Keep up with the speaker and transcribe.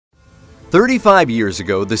35 years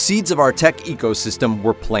ago, the seeds of our tech ecosystem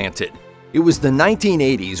were planted. It was the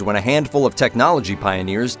 1980s when a handful of technology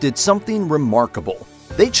pioneers did something remarkable.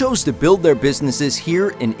 They chose to build their businesses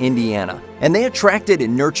here in Indiana, and they attracted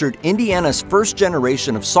and nurtured Indiana's first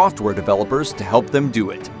generation of software developers to help them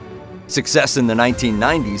do it. Success in the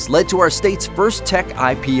 1990s led to our state's first tech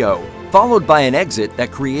IPO, followed by an exit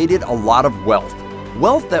that created a lot of wealth.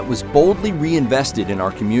 Wealth that was boldly reinvested in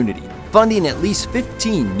our community, funding at least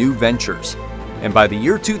 15 new ventures. And by the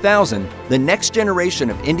year 2000, the next generation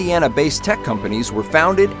of Indiana-based tech companies were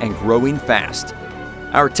founded and growing fast.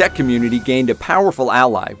 Our tech community gained a powerful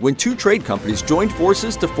ally when two trade companies joined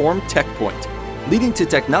forces to form TechPoint, leading to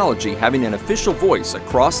technology having an official voice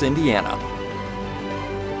across Indiana.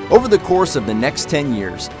 Over the course of the next 10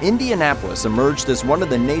 years, Indianapolis emerged as one of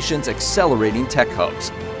the nation's accelerating tech hubs.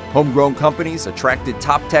 Homegrown companies attracted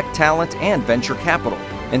top tech talent and venture capital,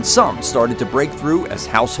 and some started to break through as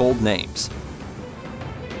household names.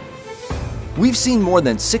 We've seen more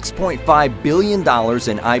than $6.5 billion in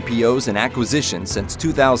IPOs and acquisitions since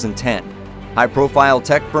 2010. High-profile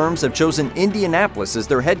tech firms have chosen Indianapolis as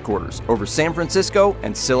their headquarters over San Francisco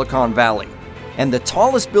and Silicon Valley. And the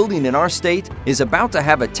tallest building in our state is about to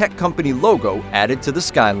have a tech company logo added to the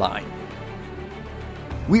skyline.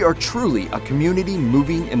 We are truly a community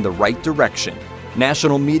moving in the right direction.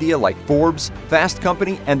 National media like Forbes, Fast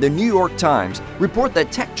Company, and the New York Times report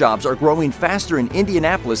that tech jobs are growing faster in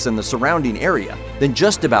Indianapolis and the surrounding area than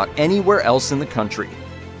just about anywhere else in the country.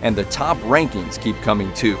 And the top rankings keep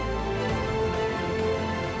coming too.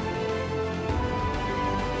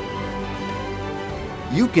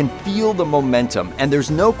 You can feel the momentum, and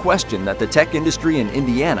there's no question that the tech industry in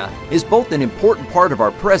Indiana is both an important part of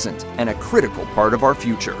our present and a critical part of our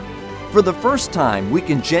future. For the first time, we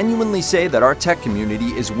can genuinely say that our tech community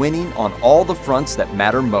is winning on all the fronts that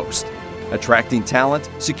matter most: attracting talent,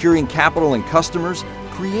 securing capital and customers,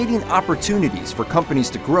 creating opportunities for companies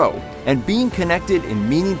to grow, and being connected in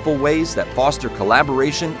meaningful ways that foster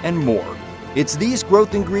collaboration and more. It's these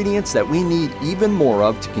growth ingredients that we need even more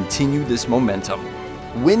of to continue this momentum.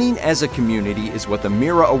 Winning as a community is what the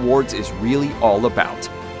Mira Awards is really all about.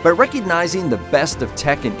 By recognizing the best of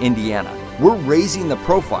tech in Indiana, we're raising the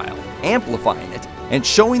profile, amplifying it, and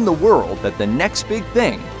showing the world that the next big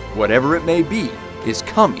thing, whatever it may be, is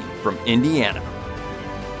coming from Indiana.